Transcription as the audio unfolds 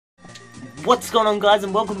What's going on, guys,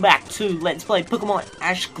 and welcome back to Let's Play Pokemon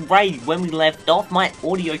Ash Gray. When we left off, my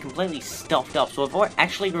audio completely stuffed up, so I've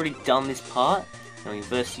actually already done this part. Going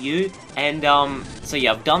versus you, and so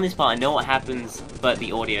yeah, I've done this part, I know what happens, but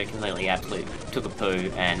the audio completely absolutely took a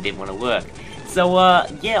poo and didn't want to work. So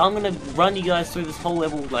yeah, I'm gonna run you guys through this whole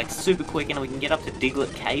level like super quick, and we can get up to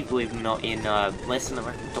Diglett Cave, believe it or not, in less than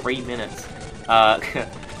 3 minutes.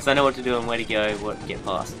 So I know what to do and where to go, what to get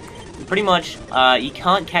past. Pretty much, you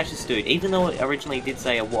can't catch this dude, even though it originally did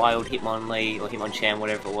say a wild Hitmonlee, or Hitmonchan,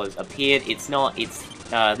 whatever it was, appeared. It's not, it's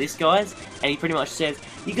this guy's, and he pretty much says,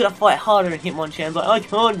 you gotta fight harder, and Hitmonchan's like, I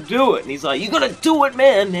can't do it, and he's like, you gotta do it,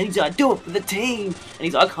 man, and he's like, do it for the team, and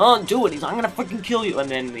he's like, I can't do it, he's like, I'm gonna freaking kill you, and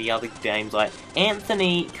then the other dame's like,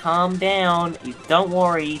 Anthony, calm down, don't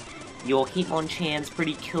worry, your Hitmonchan's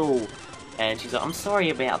pretty cool. And she's like, I'm sorry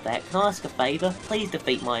about that, can I ask a favour? Please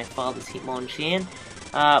defeat my father's Hitmonchan.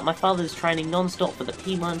 My father's training non-stop for the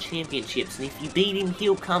P1 Championships, and if you beat him,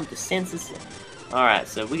 he'll come to census. Alright,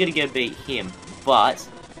 so we gotta go beat him, but,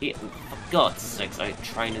 for God's sakes,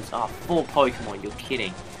 trainers are 4 Pokemon, you're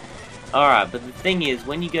kidding. Alright, but the thing is,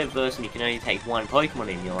 when you go versus and you can only take 1 Pokemon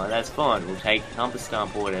in, you're like, that's fine, we'll take Humper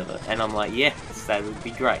Stump or whatever. And I'm like, yeah, that would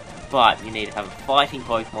be great. But, you need to have a fighting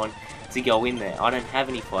Pokemon to go in there. I don't have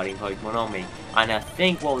any fighting Pokemon on me. And I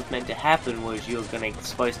think what was meant to happen was you were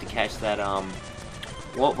supposed to catch that,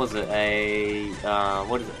 what was it,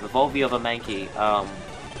 what is it, the Volvy of a Mankey,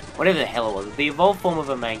 whatever the hell it was, the evolved form of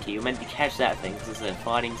a Mankey, you were meant to catch that thing, because it's a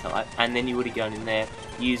fighting type, and then you would have gone in there,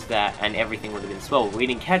 used that, and everything would have been swelled. We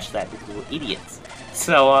didn't catch that because we were idiots.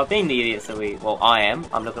 So, being the idiots that well, I am,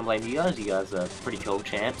 I'm not going to blame you guys are pretty cool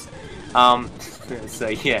champs. So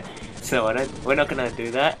yeah, so we're not going to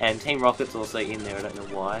do that, and Team Rocket's also in there, I don't know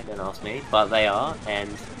why, don't ask me, but they are,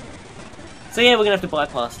 and so yeah, we're gonna have to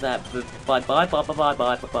bypass that. But by bypassing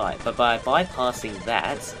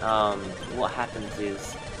that, what happens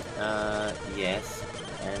is, yes,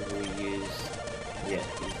 and we'll use this.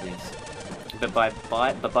 But by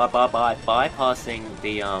bypassing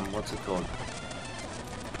the what's it called?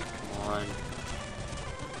 Come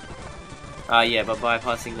on. Yeah, by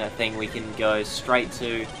bypassing that thing, we can go straight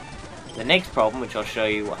to the next problem, which I'll show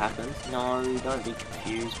you what happens. No, don't be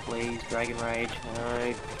confused, please. Dragon Rage.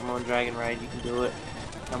 No, come on, Dragon Rage, you can do it.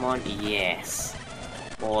 Come on, yes.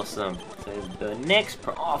 Awesome. So the next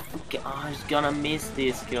oh, I was gonna miss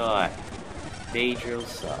this guy. Beedrill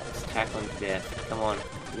sucks. Tackling to death. Come on.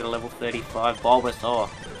 We got a level 35 Bulbous. Oh,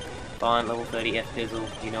 fine, level 30 F-Pizzle.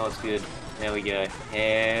 You know it's good. There we go.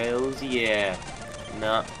 Hells yeah.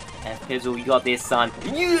 Nah. F-Pizzle, you got this, son.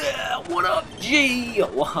 Yeah! What up, G?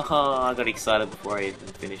 Wow, I got excited before I even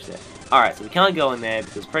finished it. Alright, so we can't go in there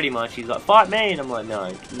because pretty much he's like, fight me! And I'm like, no.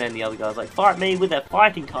 And then the other guy's like, fight me with that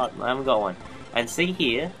fighting type. I haven't got one. And see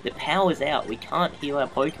here, the power's out. We can't heal our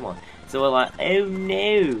Pokemon. So we're like, oh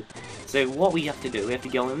no. So what we have to do, we have to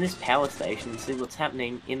go in this power station and see what's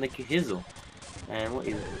happening in the Cahizzle. And what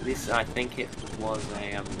is this? I think it was a, I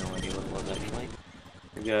have no idea what it was actually.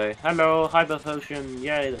 We go, hello, Hyper Potion,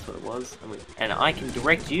 yay, that's what it was. And I can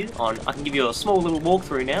direct you on, I can give you a small little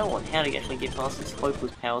walkthrough now on how to actually get past this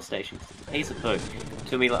hopeless power station. It's a piece of poo.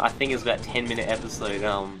 To me, like, I think it was about a 10-minute episode,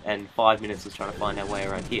 and 5 minutes was trying to find our way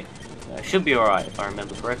around here. Should be alright if I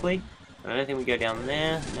remember correctly. I don't think we go down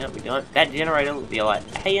there. No, we don't. That generator will be like,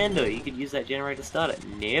 hey Endo, you could use that generator to start it.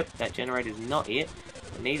 Nope, that generator is not it.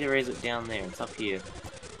 Neither is it down there, it's up here.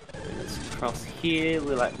 Let's cross here,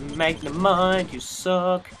 we're like, Magnemite, you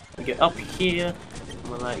suck. We get up here,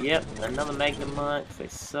 and we're like, yep, another Magnemite, they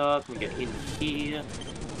suck. We get in here,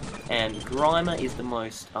 and Grimer is the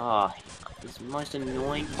most, it's the most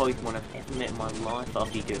annoying Pokemon I've ever met in my life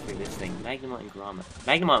after you go through this thing. Magnemite and Grimer.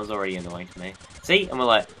 Magnemite was already annoying to me. See? And we're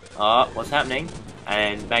like, what's happening?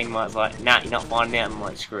 And Magnemite's like, nah, you're not finding out, and I'm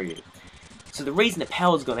like, screw you. So the reason the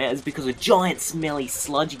power's gone out is because a giant, smelly,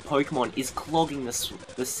 sludgy Pokemon is clogging the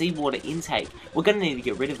seawater intake. We're going to need to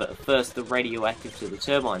get rid of it. First, the radioactive to the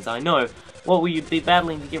turbines. I know. What will you be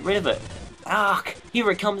battling to get rid of it? Ark!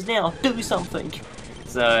 Here it comes now. Do something!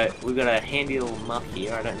 So, we've got a handy little muck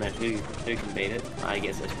here. I don't know who can beat it. I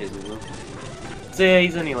guess that's Pizzle will. So yeah,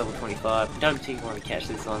 he's only level 25. Don't particularly want to catch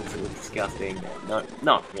this on, so it's disgusting. No,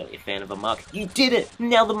 not really a fan of a muck. You did it!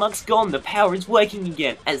 Now the muck's gone, the power is working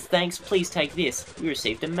again. As thanks, please take this. You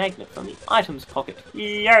received a magnet from the items pocket.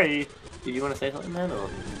 Yay! Did you want to say something, man, or?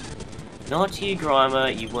 Not you,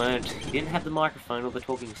 Grimer. You didn't have the microphone or the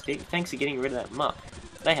talking stick. Thanks for getting rid of that muck.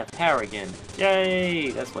 They have power again.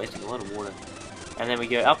 Yay! That's wasting a lot of water. And then we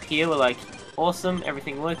go up here, we're like, awesome,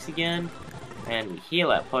 everything works again. And we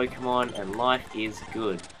heal our Pokemon, and life is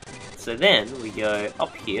good. So then, we go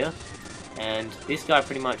up here, And this guy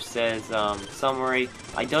pretty much says, summary,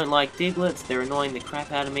 I don't like Digletts, they're annoying the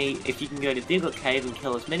crap out of me. If you can go to Diglett Cave and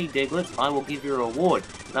kill as many Digletts, I will give you a reward.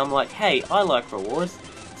 And I'm like, hey, I like rewards.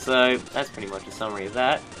 So, that's pretty much a summary of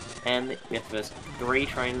that. And we have the first 3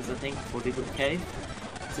 trainers, I think, for Diglett Cave.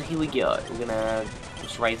 So here we go. We're gonna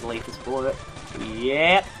just Razor Leaf this boy.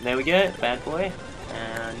 Yep, there we go, bad boy.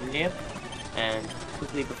 And yep. And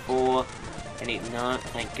quickly before no,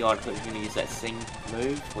 thank God, I thought he was going to use that sing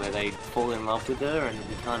move where they fall in love with her and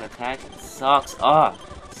we can't attack. It sucks. Ah,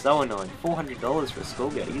 so annoying. $400 for a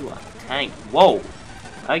schoolgirl. You are a tank. Whoa.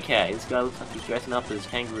 Okay, this guy looks like he's dressing up as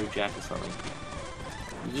Kangaroo Jack or something.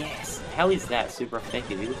 Yes. How is that super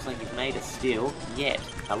effective? He looks like he's made of steel. Yet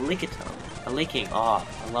a lickitung. A licking. Ah,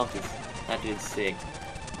 I love this. That dude's sick.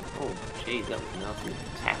 Oh, jeez, that was nasty.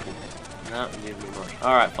 Tackle. No, it didn't do much.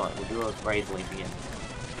 Alright, fine. We'll do a Razor Leaf again.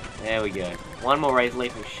 There we go. One more Razor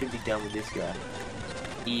Leaf and we should be done with this guy.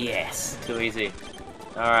 Yes! Too easy.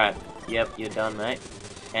 Alright. Yep, you're done, mate.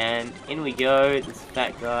 And in we go. This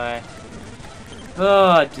fat guy.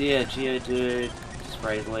 Oh dear, Geodude. Just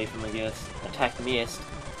Razor Leaf him, I guess. Attack missed.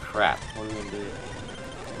 Crap. What are we gonna do?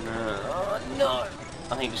 No. Oh no!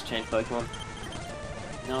 I think just change Pokemon.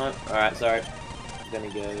 No. Alright, sorry. I'm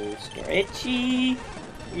gonna go Stretchy.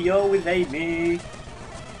 Yo with Amy.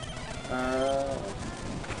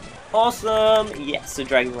 Awesome! Yes, so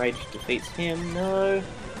Dragon Rage defeats him, no.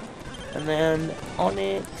 And then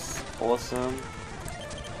Onyx, awesome.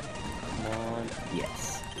 Come on,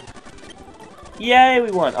 yes. Yay, we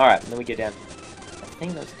won! Alright, then we go down. I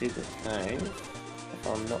think that's Diglett Cave, if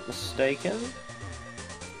I'm not mistaken.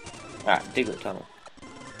 Alright, Diglett Tunnel.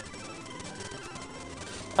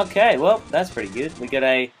 Okay, well, that's pretty good. We got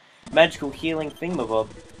a magical healing thingamabob.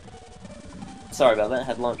 Sorry about that, I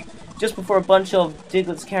had lunch. Just before a bunch of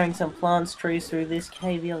Digletts carrying some plants trees through this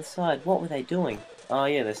cave the other side. What were they doing? Oh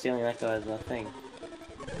yeah, they're stealing that guy's thing.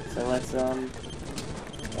 So let's,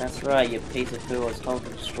 that's right, you piece of poo, I was told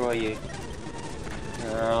to destroy you.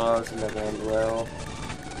 Oh, this is not going to end well. I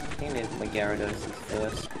think there's my Gyarados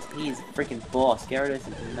first. He's a freaking boss. Gyarados is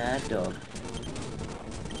a mad dog.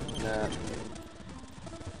 No.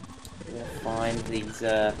 I'm gonna find these,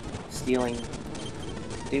 stealing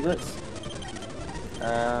Digletts.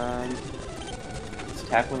 Let's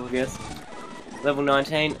tackle him, I guess. Level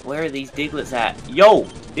 19. Where are these Digletts at? Yo!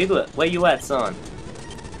 Diglett, where you at, son?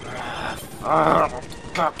 Are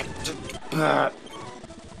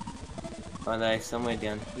they somewhere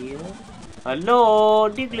down here? Hello,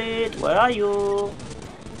 Diglett, where are you?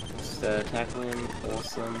 Just tackle him.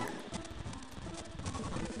 Awesome.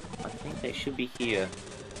 I think they should be here.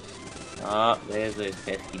 Ah, there's those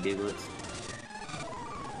pesky Digletts.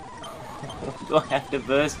 Do I have to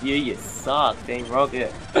burst you? You suck, Team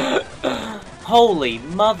Rocket. Holy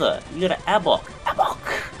mother! You got an Abok. Abok!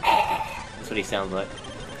 That's what he sounds like.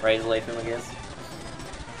 Razor Leaf him, I guess.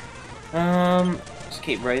 Just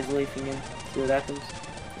keep Razor Leafing him. See what happens.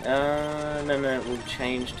 No, we'll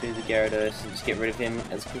change to the Gyarados and just get rid of him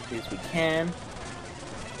as quickly as we can.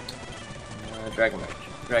 Dragon Rage.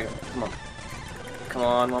 Dragon Rage, come on. Come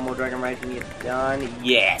on, one more Dragon Rage and get done.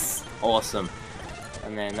 Yes! Awesome.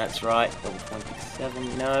 And then that's right, level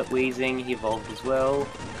 27. No, Weezing, he evolved as well.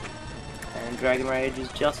 And Dragon Rage is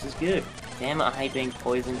just as good. Damn it, I hate being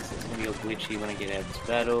poisoned, so it's gonna be all glitchy when I get out of this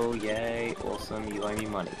battle. Yay, awesome, you owe me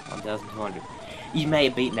money. 1,200. You may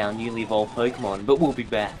have beaten our newly evolved Pokemon, but we'll be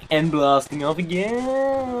back and blasting off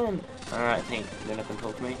again! Alright, I think they're not gonna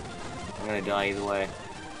talk to me. I'm gonna die either way.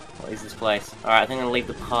 What is this place? Alright, I think I'm gonna leave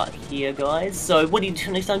the part here, guys. So, what do you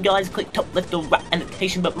do next time, guys? Click top left or right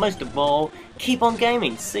annotation, but most of all, keep on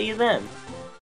gaming. See you then.